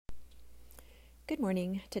Good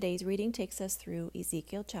morning. Today's reading takes us through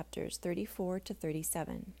Ezekiel chapters 34 to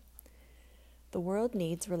 37. The world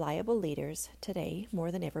needs reliable leaders today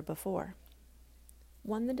more than ever before.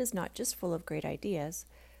 One that is not just full of great ideas,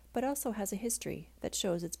 but also has a history that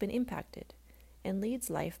shows it's been impacted and leads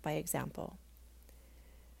life by example.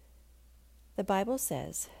 The Bible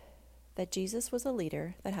says that Jesus was a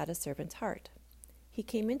leader that had a servant's heart. He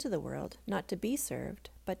came into the world not to be served,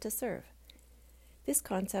 but to serve. This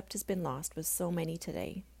concept has been lost with so many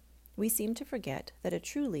today. We seem to forget that a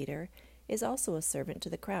true leader is also a servant to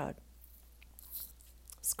the crowd.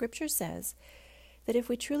 Scripture says that if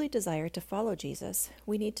we truly desire to follow Jesus,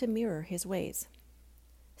 we need to mirror his ways.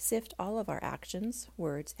 Sift all of our actions,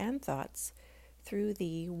 words, and thoughts through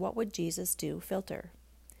the "what would Jesus do" filter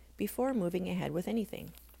before moving ahead with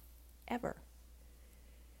anything, ever.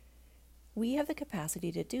 We have the capacity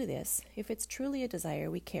to do this if it's truly a desire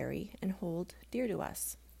we carry and hold dear to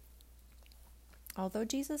us. Although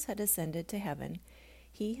Jesus had ascended to heaven,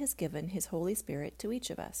 he has given his Holy Spirit to each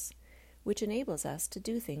of us, which enables us to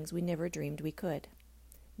do things we never dreamed we could.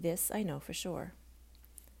 This I know for sure.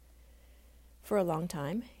 For a long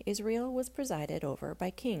time, Israel was presided over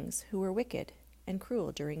by kings who were wicked and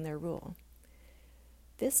cruel during their rule.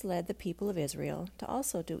 This led the people of Israel to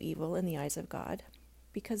also do evil in the eyes of God,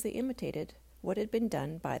 because they imitated what had been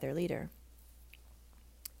done by their leader.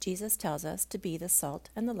 Jesus tells us to be the salt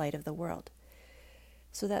and the light of the world,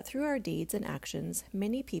 so that through our deeds and actions,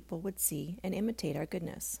 many people would see and imitate our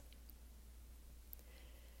goodness.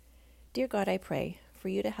 Dear God, I pray for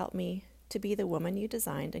you to help me to be the woman you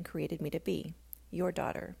designed and created me to be, your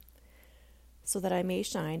daughter, so that I may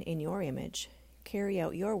shine in your image, carry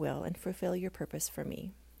out your will, and fulfill your purpose for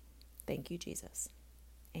me. Thank you, Jesus.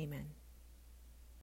 Amen.